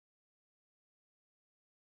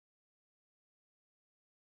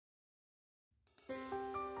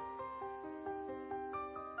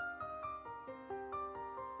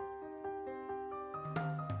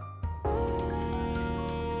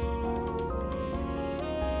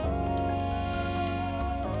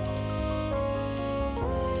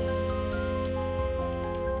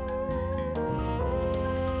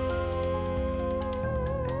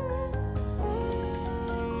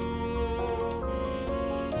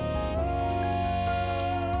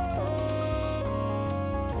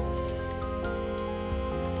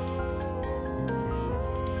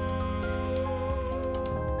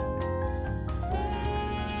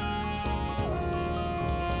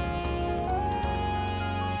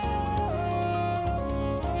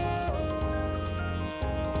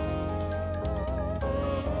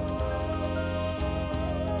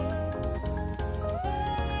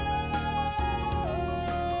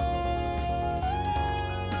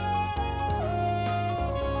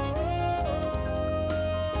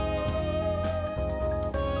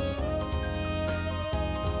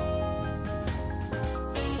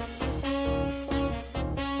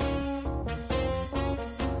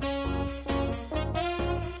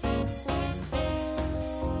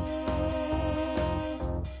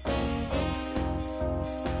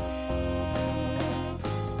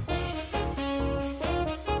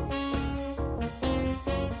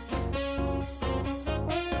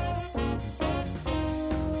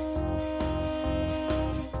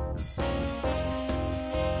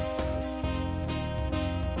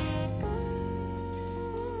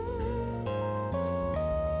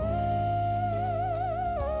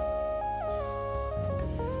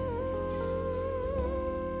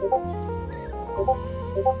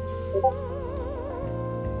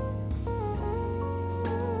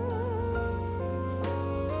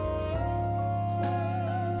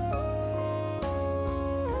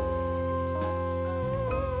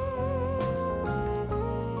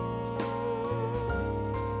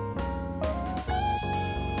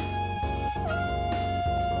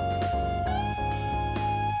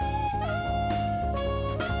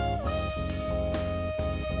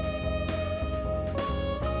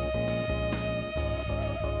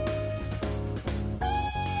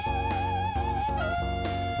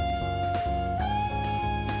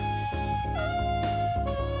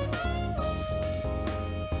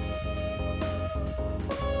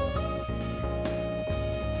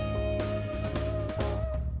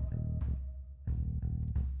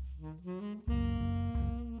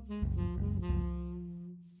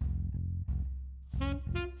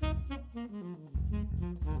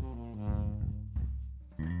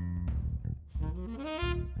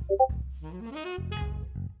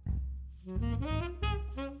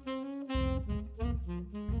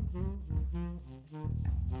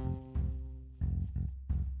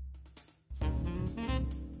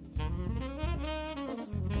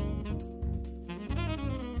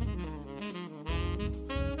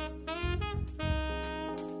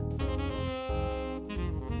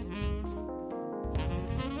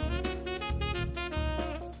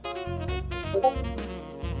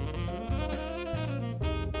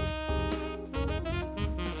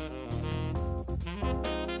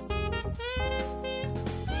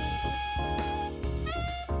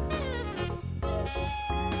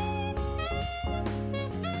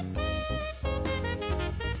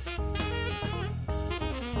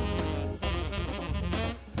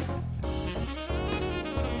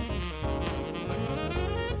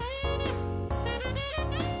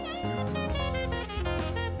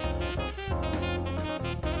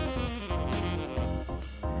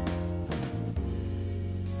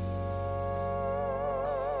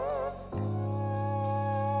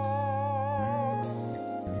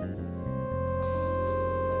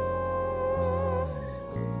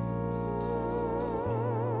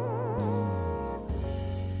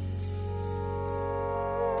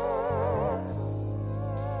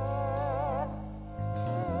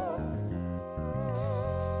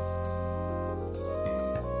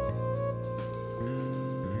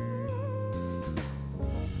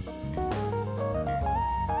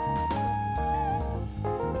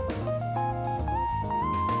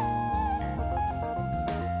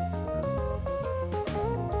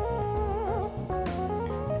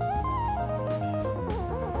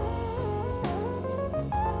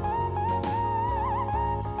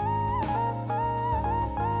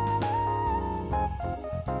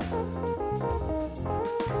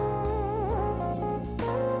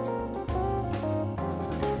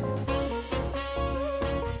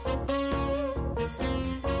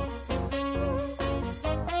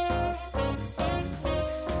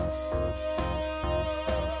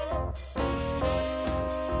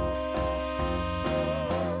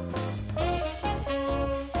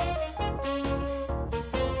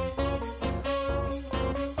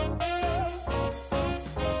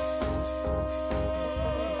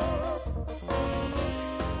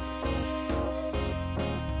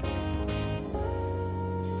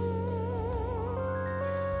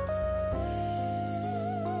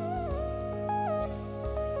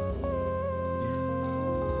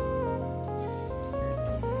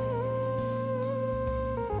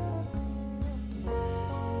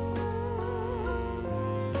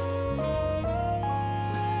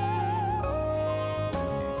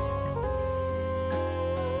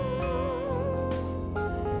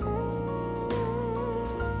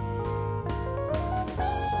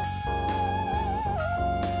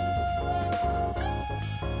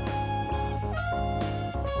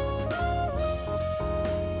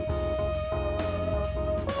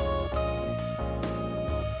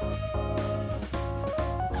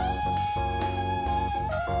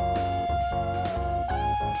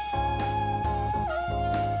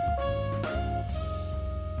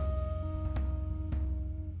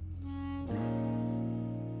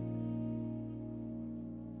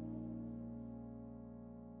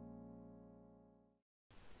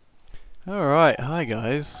Alright, hi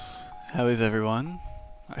guys. How is everyone?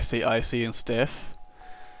 I see Icy and Steph.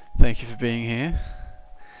 Thank you for being here.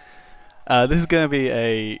 This is going to be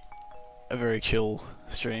a very chill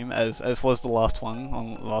stream, as was the last one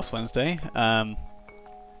on last Wednesday. Let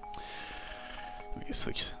me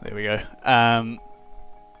switch. There we go.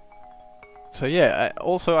 So yeah,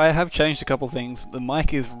 also I have changed a couple things. The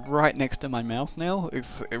mic is right next to my mouth now,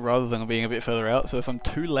 rather than being a bit further out. So if I'm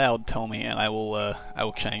too loud, tell me, and I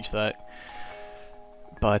will change that.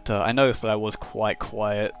 But I noticed that I was quite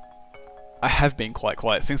quiet. I have been quite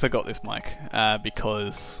quiet since I got this mic,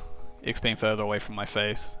 because it's been further away from my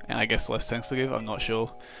face, and I guess less sensitive. I'm not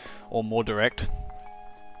sure, or more direct.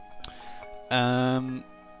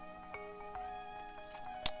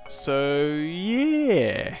 So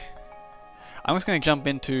yeah. I'm just going to jump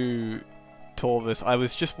into Torvus. I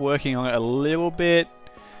was just working on it a little bit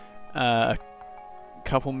a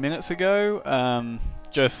couple minutes ago.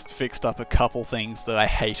 Just fixed up a couple things that I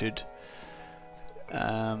hated.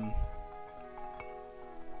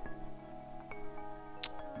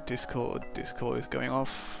 Discord is going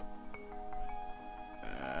off.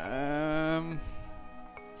 Alright,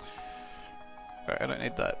 I don't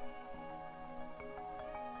need that.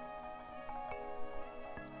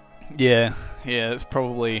 Yeah, it's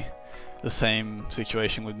probably the same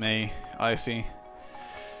situation with me, I see.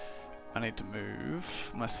 I need to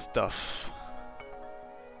move my stuff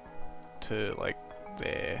to, like,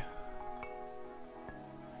 there.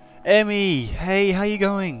 Emmy! Hey, how you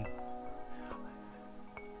going?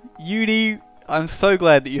 Uni! I'm so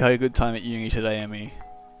glad that you had a good time at uni today, Emmy.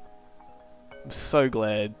 I'm so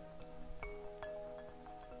glad.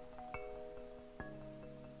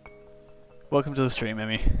 Welcome to the stream,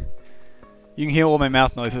 Emmy. You can hear all my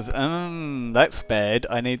mouth noises. That's bad.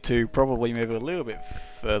 I need to probably move a little bit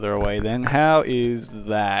further away then. How is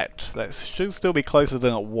that? That should still be closer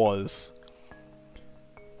than it was.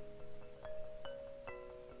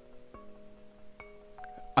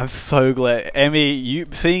 I'm so glad. Emmy,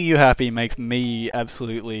 seeing you happy makes me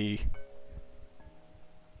absolutely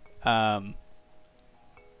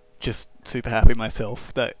just super happy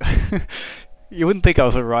myself. That you wouldn't think I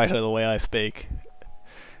was a writer the way I speak.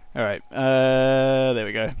 Alright, there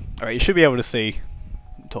we go. Alright, you should be able to see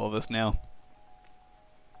Torvus now.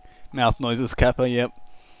 Mouth noises, Kappa, yep.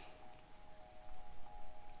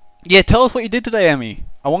 Yeah, tell us what you did today, Emmy.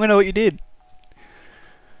 I want to know what you did.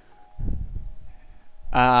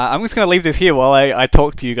 I'm just going to leave this here while I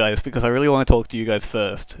talk to you guys, because I really want to talk to you guys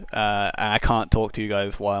first. And I can't talk to you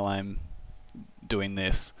guys while I'm doing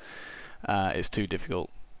this. It's too difficult.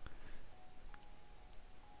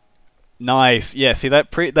 Nice. Yeah, see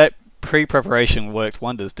that pre-preparation worked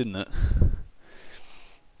wonders, didn't it?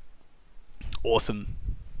 Awesome.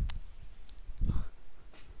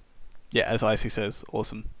 Yeah, as Icy says,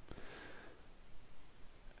 awesome.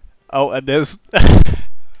 Oh, and there's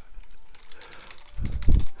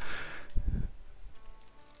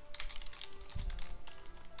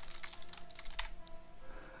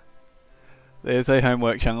there's a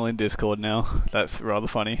homework channel in Discord now. That's rather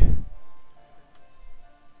funny.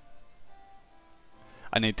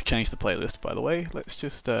 I need to change the playlist, by the way. Let's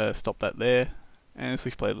just stop that there and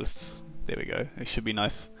switch playlists. There we go. It should be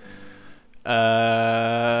nice.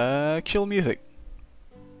 Chill music.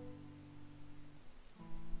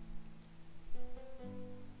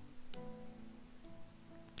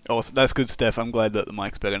 Oh, so that's good, Steph. I'm glad that the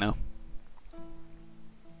mic's better now.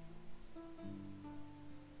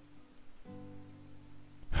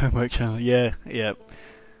 Homework channel, yeah.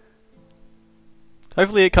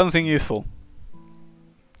 Hopefully it comes in useful.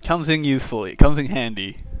 It comes in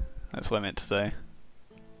handy. That's what I meant to say.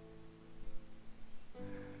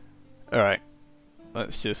 Alright.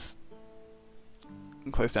 Let's just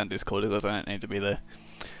close down Discord because I don't need to be there.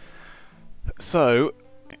 So,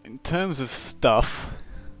 in terms of stuff,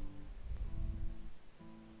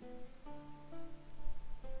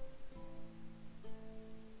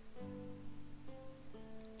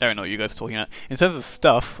 I don't know what you guys are talking about. In terms of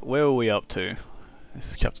stuff, where are we up to? This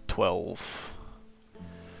is chapter 12.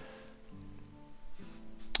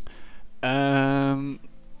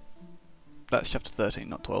 That's chapter 13,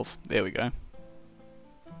 not 12. There we go.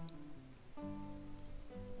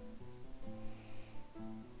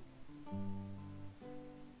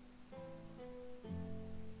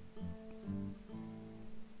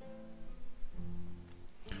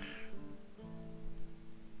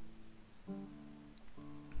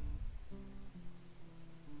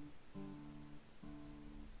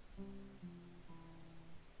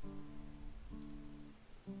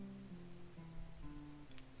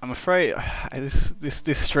 I'm afraid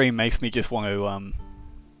this stream makes me just want to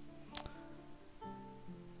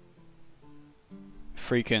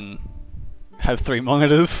freaking have 3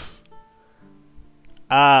 monitors.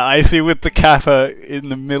 Ah, I see, with the kappa in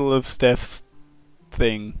the middle of Steph's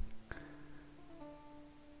thing.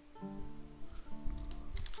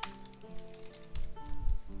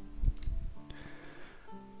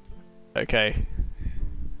 Okay.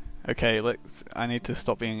 Okay, I need to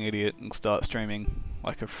stop being an idiot and start streaming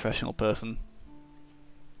like a professional person.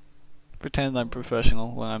 Pretend I'm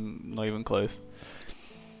professional when I'm not even close.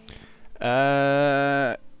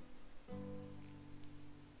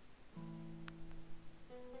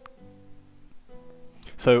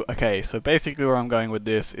 So basically where I'm going with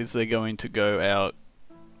this is they're going to go out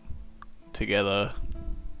together,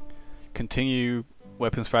 continue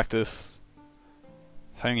weapons practice,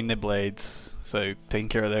 honing their blades, so taking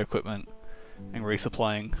care of their equipment, and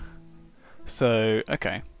resupplying. So,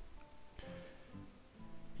 okay.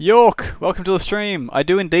 York! Welcome to the stream! I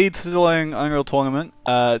do indeed still own Unreal Tournament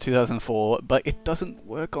 2004, but it doesn't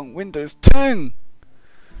work on Windows 10!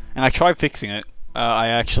 And I tried fixing it. I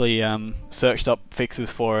actually searched up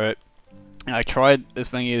fixes for it, and I tried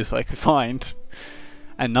as many as I could find,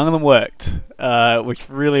 and none of them worked, which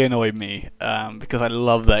really annoyed me, because I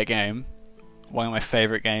love that game. One of my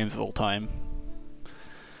favourite games of all time.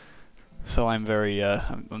 So I'm very,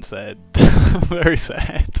 I'm sad. I'm very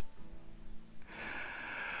sad.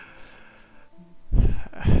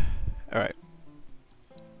 Alright.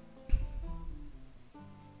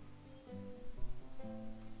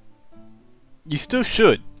 You still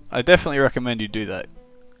should. I definitely recommend you do that.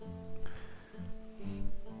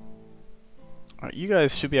 Alright, you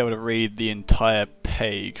guys should be able to read the entire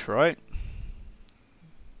page, right?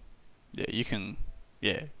 Yeah, you can...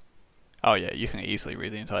 yeah. Oh yeah, you can easily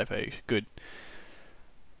read the entire page. Good.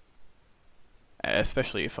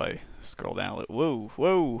 Especially if I scroll down a little. Whoa,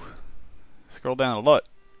 whoa! Scroll down a lot.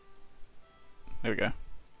 There we go.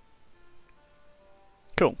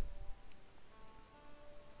 Cool.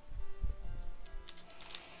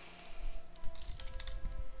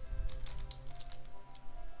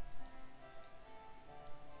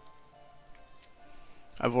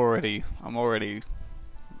 I'm already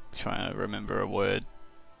trying to remember a word.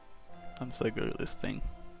 I'm so good at this thing.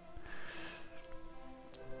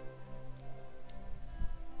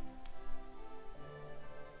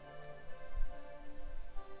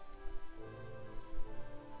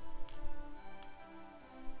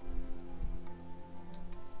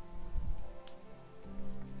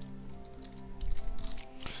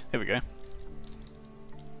 There we go.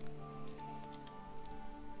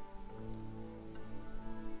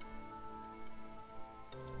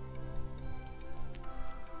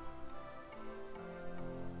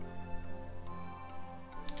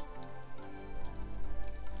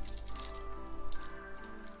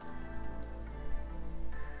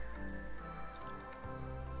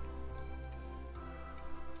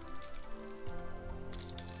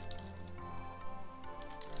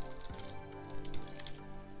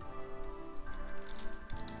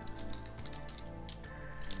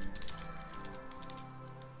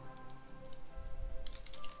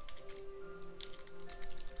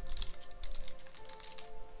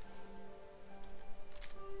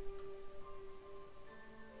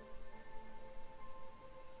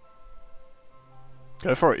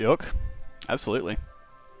 Go for it, York. Absolutely.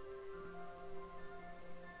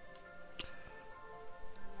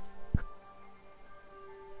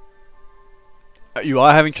 You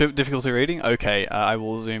are having difficulty reading? Okay, I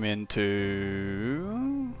will zoom in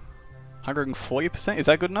to 140%. Is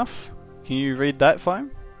that good enough? Can you read that fine?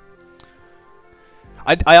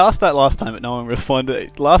 I asked that last time, but no one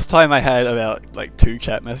responded. Last time I had about like 2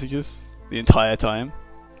 chat messages the entire time.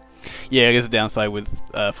 Yeah, there's a downside with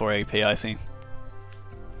 480p, I see.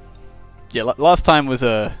 Yeah, last time was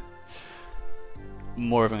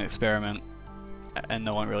more of an experiment, and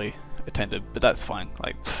no one really attended, but that's fine.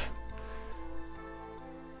 Like,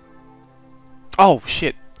 oh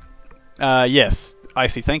shit. Yes, I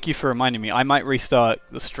see. Thank you for reminding me. I might restart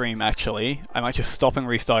the stream. Actually, I might just stop and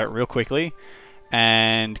restart it real quickly,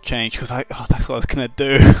 and change because that's what I was gonna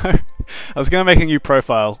do. I was gonna make a new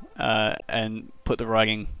profile and put the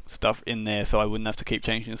writing stuff in there, so I wouldn't have to keep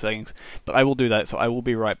changing the settings. But I will do that. So I will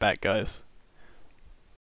be right back, guys.